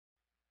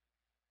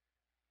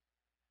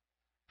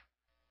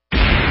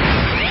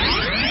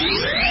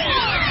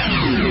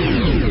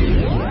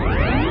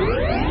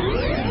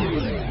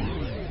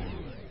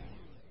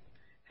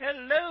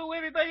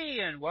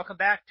Welcome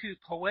back to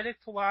Poetic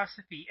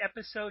Philosophy,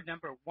 episode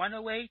number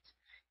 108.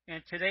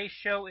 And today's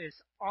show is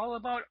all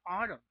about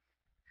autumn.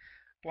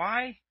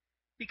 Why?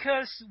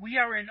 Because we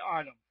are in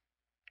autumn.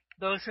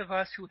 Those of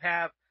us who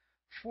have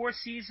 4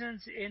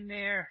 seasons in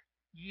their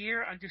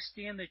year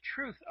understand the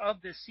truth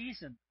of the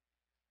season.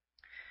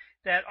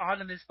 That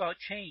autumn is about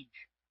change.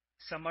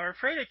 Some are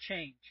afraid of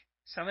change.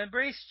 Some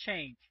embrace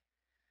change.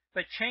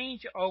 But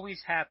change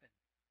always happens.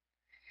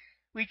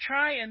 We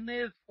try and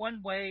live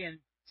one way, and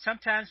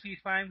sometimes we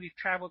find we've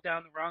traveled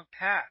down the wrong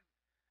path.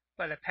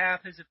 But a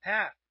path is a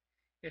path.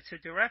 It's a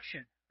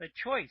direction, a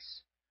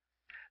choice.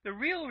 The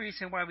real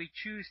reason why we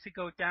choose to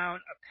go down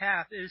a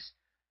path is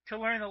to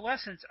learn the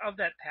lessons of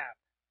that path.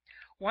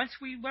 Once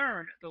we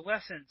learn the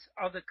lessons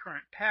of the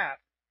current path,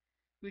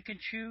 we can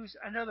choose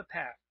another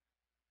path.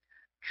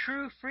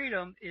 True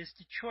freedom is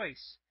the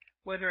choice,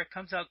 whether it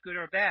comes out good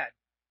or bad.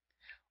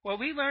 What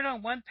we learn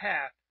on one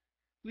path,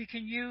 we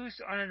can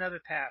use on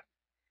another path.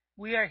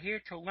 We are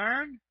here to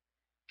learn,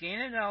 gain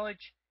a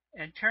knowledge,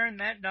 and turn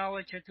that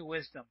knowledge into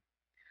wisdom.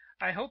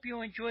 I hope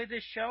you enjoy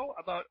this show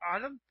about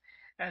autumn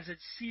as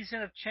its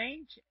season of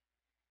change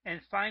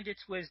and find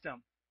its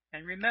wisdom.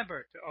 And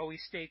remember to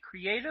always stay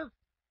creative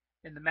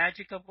in the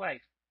magic of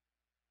life.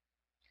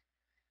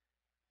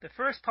 The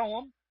first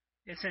poem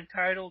is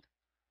entitled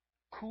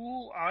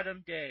Cool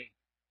Autumn Day.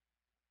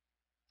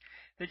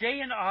 The day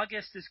in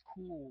August is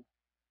cool,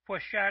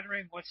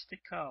 foreshadowing what's to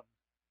come.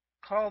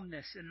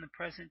 Calmness in the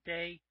present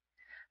day.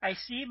 I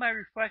see my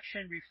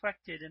reflection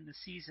reflected in the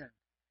season.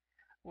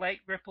 Light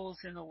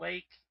ripples in the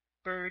lake,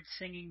 birds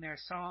singing their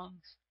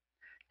songs.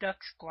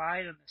 Ducks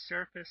glide on the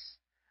surface.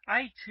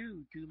 I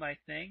too do my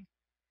thing.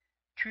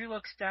 Tree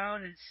looks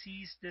down and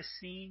sees this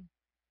scene.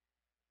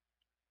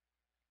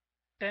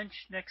 Bench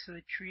next to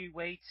the tree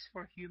waits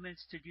for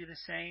humans to do the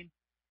same.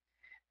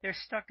 They're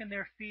stuck in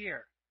their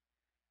fear.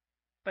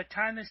 But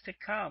time is to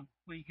come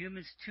when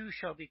humans too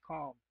shall be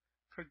calm.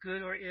 For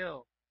good or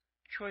ill,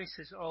 choice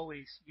is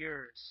always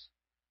yours.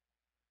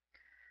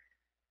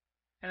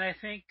 And I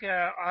think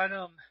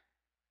autumn,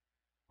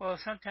 well,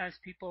 sometimes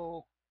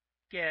people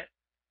get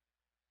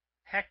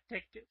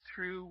hectic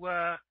through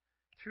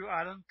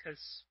autumn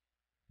because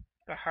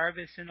the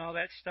harvest and all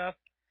that stuff.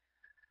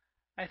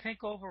 I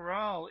think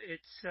overall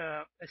it's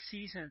a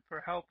season to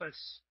help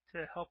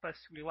us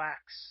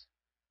relax,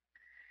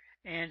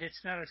 and it's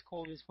not as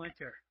cold as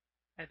winter.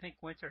 I think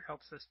winter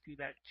helps us do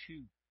that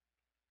too.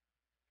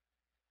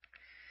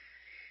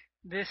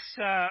 This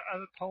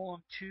other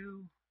poem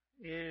too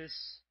is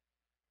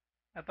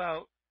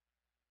about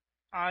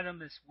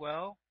autumn as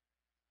well,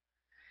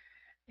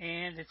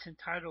 and it's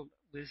entitled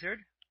Lizard.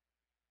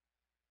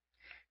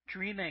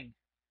 Dreaming,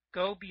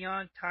 go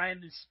beyond time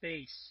and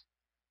space,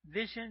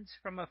 visions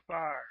from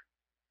afar.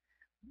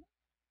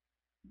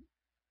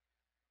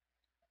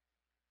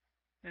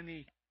 Let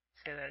me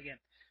say that again.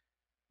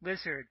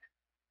 Lizard,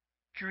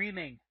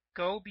 dreaming,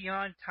 go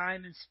beyond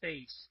time and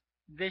space,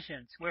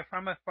 visions where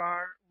from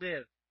afar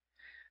live.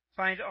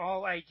 Find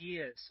all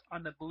ideas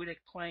on the Buddhic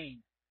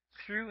plane.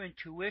 Through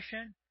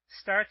intuition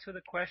starts with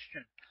a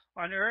question.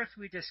 On earth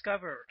we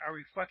discover our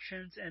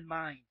reflections and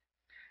mind.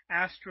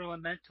 Astral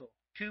and mental,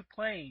 2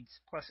 planes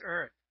plus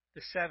earth,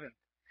 the 7th.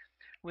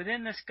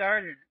 Within this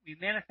garden we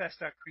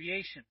manifest our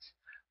creations,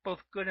 both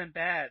good and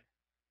bad.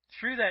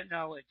 Through that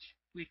knowledge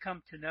we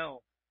come to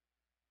know.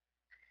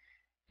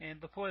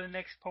 And before the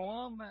next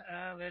poem,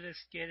 let us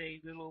get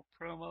a little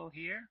promo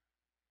here.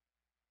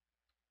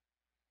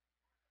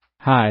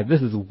 Hi,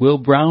 this is Will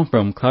Brown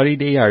from Cloudy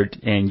Day Art,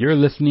 and you're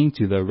listening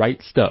to The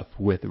Right Stuff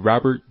with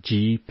Robert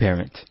G.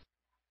 Parent.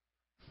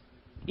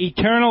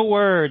 Eternal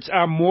words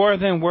are more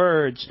than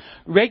words.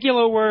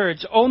 Regular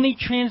words only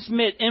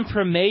transmit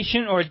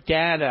information or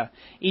data.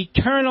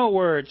 Eternal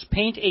words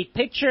paint a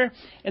picture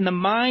in the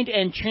mind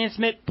and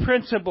transmit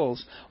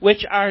principles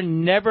which are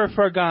never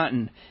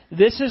forgotten.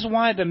 This is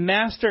why the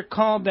Master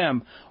called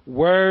them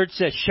words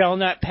that shall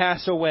not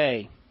pass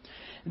away.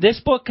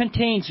 This book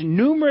contains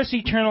numerous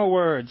eternal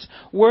words,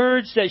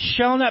 words that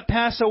shall not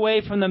pass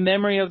away from the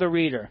memory of the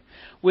reader.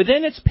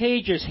 Within its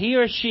pages, he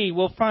or she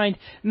will find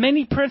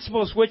many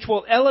principles which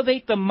will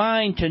elevate the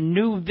mind to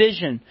new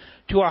vision,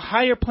 to a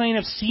higher plane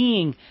of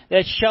seeing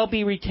that shall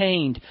be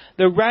retained.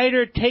 The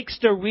writer takes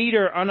the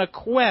reader on a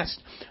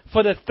quest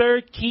for the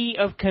 3rd key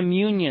of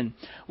communion.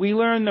 We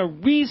learn the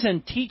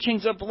reason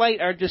teachings of light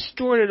are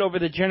distorted over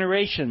the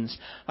generations,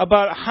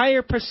 about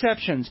higher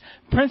perceptions,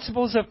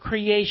 principles of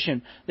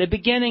creation, the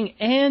beginning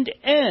and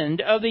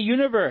end of the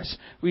universe,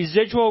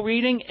 residual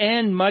reading,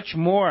 and much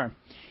more.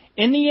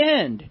 In the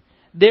end,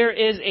 there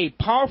is a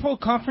powerful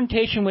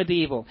confrontation with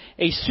evil,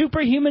 a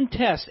superhuman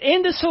test,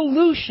 and a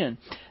solution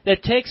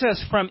that takes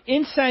us from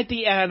inside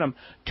the atom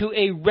to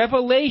a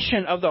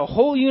revelation of the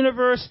whole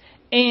universe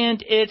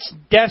and its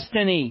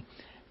destiny.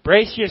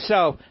 Brace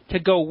yourself to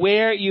go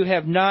where you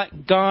have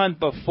not gone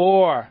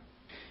before.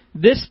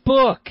 This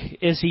book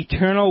is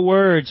Eternal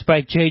Words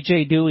by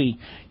J.J. Dewey.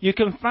 You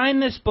can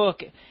find this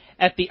book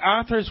at the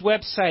author's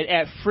website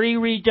at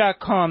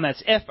freeread.com.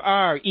 That's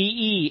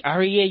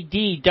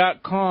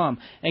FREEREAD.com.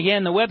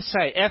 Again, the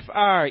website,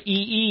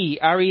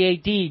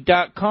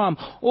 FREEREAD.com.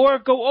 Or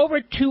go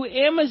over to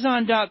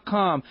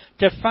Amazon.com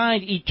to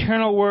find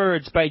Eternal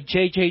Words by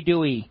J.J.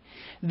 Dewey.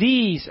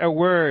 These are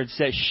words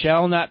that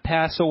shall not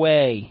pass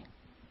away.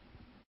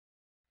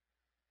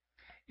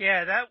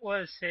 Yeah, that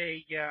was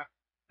a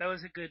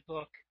good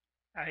book.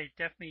 I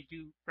definitely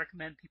do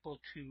recommend people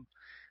to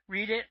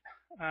read it.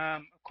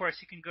 Of course,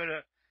 you can go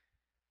to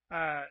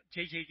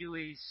J.J.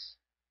 Dewey's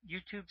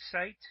YouTube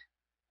site.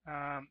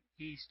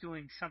 He's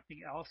doing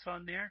something else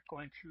on there,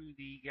 going through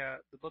the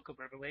Book of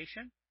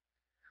Revelation.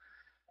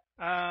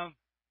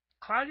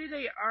 Cloudy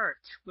Day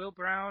Art, Will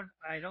Brown.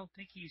 I don't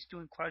think he's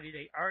doing Cloudy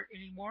Day Art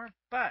anymore,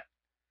 but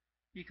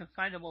you can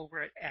find him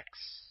over at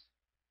X.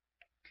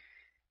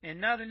 And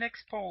now the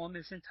next poem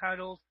is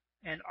entitled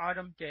An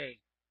Autumn Day.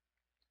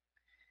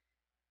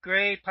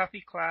 Gray,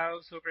 puffy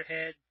clouds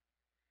overhead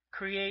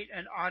create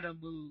an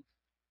autumn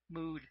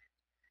mood.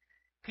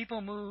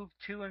 People move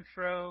to and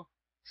fro.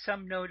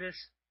 Some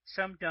notice,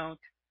 some don't,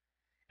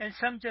 and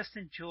some just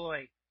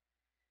enjoy.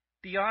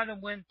 The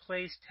autumn wind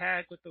plays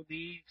tag with the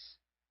leaves,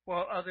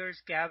 while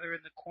others gather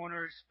in the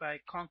corners by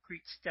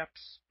concrete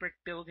steps, brick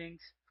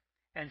buildings,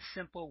 and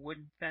simple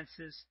wooden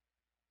fences.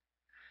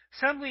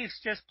 Some leaves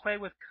just play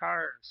with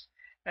cars,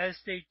 as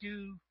they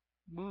do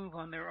move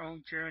on their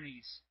own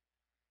journeys.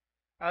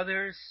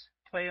 Others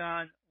play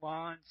on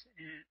lawns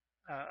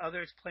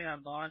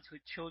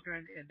with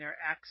children in their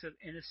acts of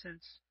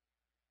innocence.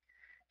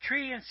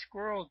 Tree and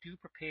squirrel do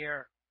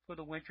prepare for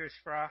the winter's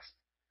frost.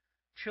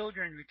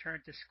 Children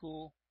return to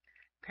school.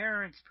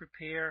 Parents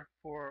prepare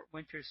for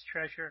winter's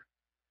treasure.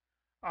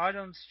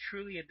 Autumn's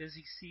truly a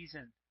busy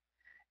season,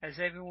 as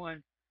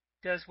everyone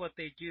does what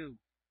they do,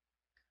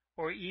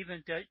 or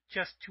even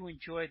just to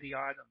enjoy the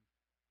autumn.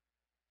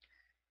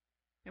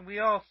 And we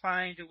all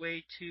find a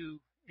way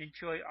to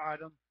enjoy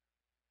autumn.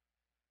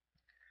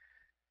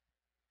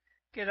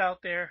 Get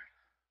out there,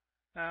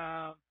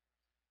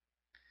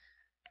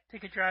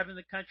 take a drive in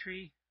the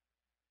country,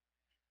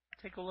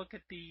 take a look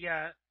at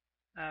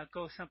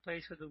go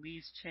someplace where the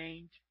leaves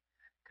change,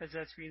 because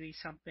that's really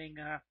something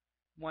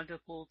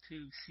wonderful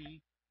to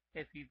see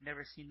if you've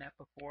never seen that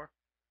before.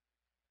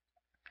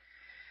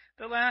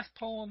 The last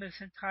poem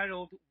is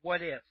entitled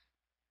What If?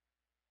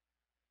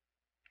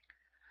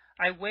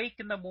 I wake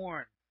in the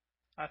morn,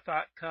 a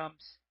thought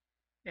comes.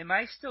 Am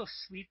I still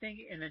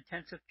sleeping in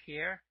intensive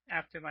care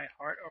after my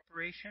heart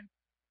operation?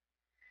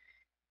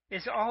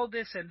 Is all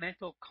this a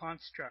mental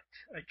construct,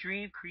 a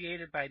dream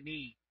created by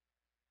me?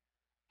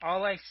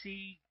 All I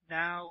see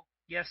now,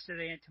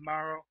 yesterday, and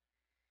tomorrow,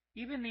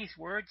 even these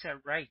words I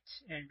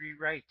write and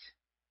rewrite.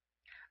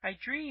 I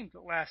dreamed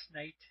last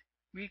night,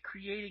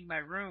 recreating my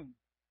room.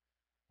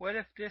 What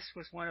if this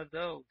was one of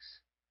those?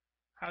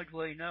 How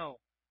do I know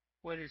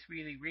what is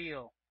really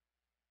real?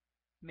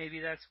 Maybe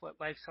that's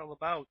what life's all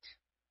about.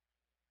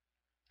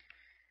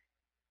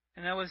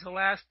 And that was the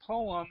last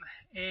poem,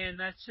 and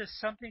that's just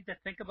something to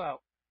think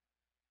about.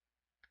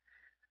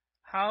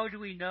 How do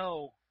we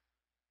know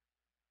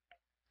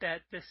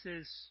that this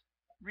is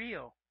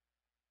real?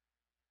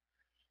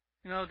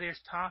 There's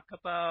talk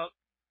about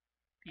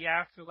the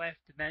afterlife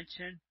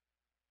dimension,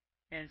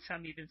 and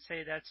some even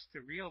say that's the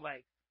real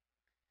life.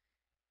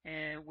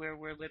 And where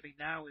we're living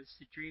now is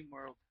the dream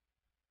world,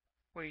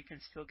 where you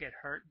can still get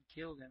hurt and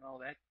killed and all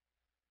that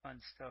fun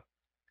stuff.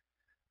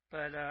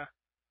 But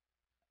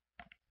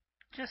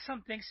just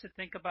some things to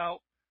think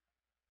about.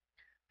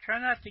 Try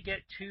not to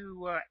get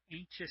too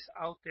anxious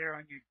out there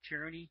on your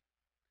journey,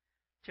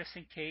 just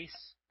in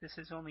case this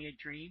is only a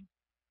dream.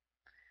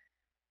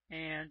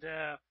 And,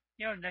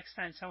 next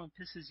time someone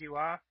pisses you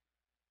off,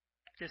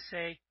 just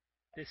say,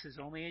 this is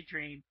only a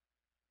dream,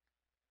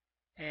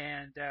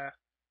 and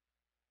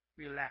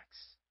relax.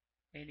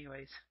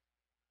 Anyways,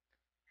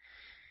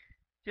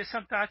 just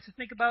some thoughts to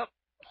think about.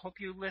 Hope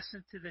you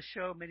listen to the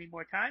show many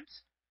more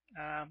times.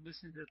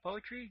 Listen to the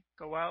poetry.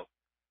 Go out.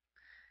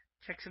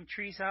 Check some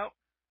trees out.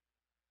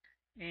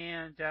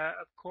 And,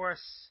 of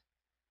course,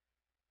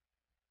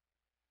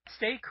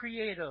 stay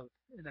creative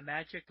in the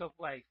magic of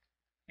life.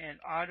 And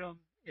autumn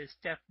is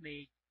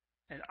definitely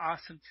an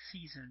awesome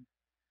season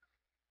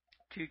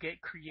to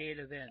get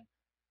creative in.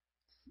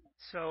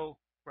 So,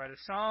 write a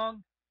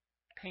song,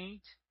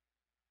 paint,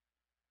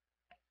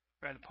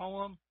 write a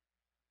poem.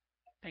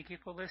 Thank you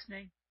for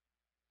listening.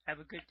 Have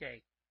a good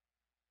day.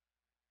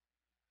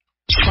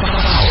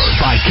 Powered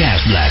by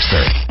Cast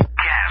Blaster.